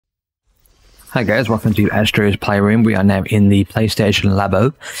Hi guys, welcome to Astro's Playroom. We are now in the PlayStation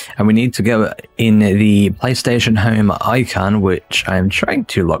Labo, and we need to go in the PlayStation Home icon, which I'm trying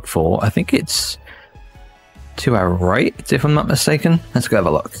to look for. I think it's to our right, if I'm not mistaken. Let's go have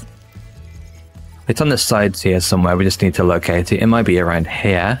a look. It's on the sides here somewhere. We just need to locate it. It might be around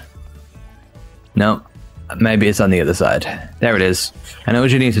here. No, maybe it's on the other side. There it is. And all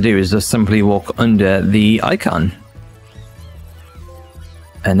you need to do is just simply walk under the icon.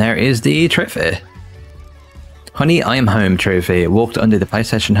 And there is the trophy. Honey, I am home trophy. Walked under the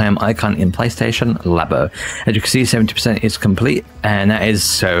PlayStation Home icon in PlayStation Labo. As you can see, 70% is complete, and that is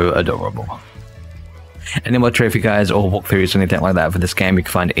so adorable. Any more trophy guys or walkthroughs or anything like that for this game, you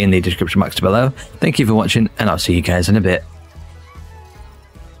can find in the description box below. Thank you for watching, and I'll see you guys in a bit.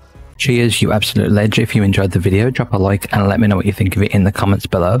 Cheers, you absolute ledge. If you enjoyed the video, drop a like and let me know what you think of it in the comments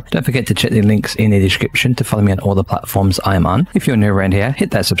below. Don't forget to check the links in the description to follow me on all the platforms I'm on. If you're new around here, hit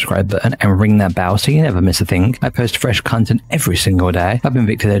that subscribe button and ring that bell so you never miss a thing. I post fresh content every single day. I've been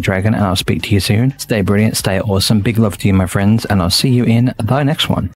Victor the Dragon, and I'll speak to you soon. Stay brilliant, stay awesome. Big love to you, my friends, and I'll see you in the next one.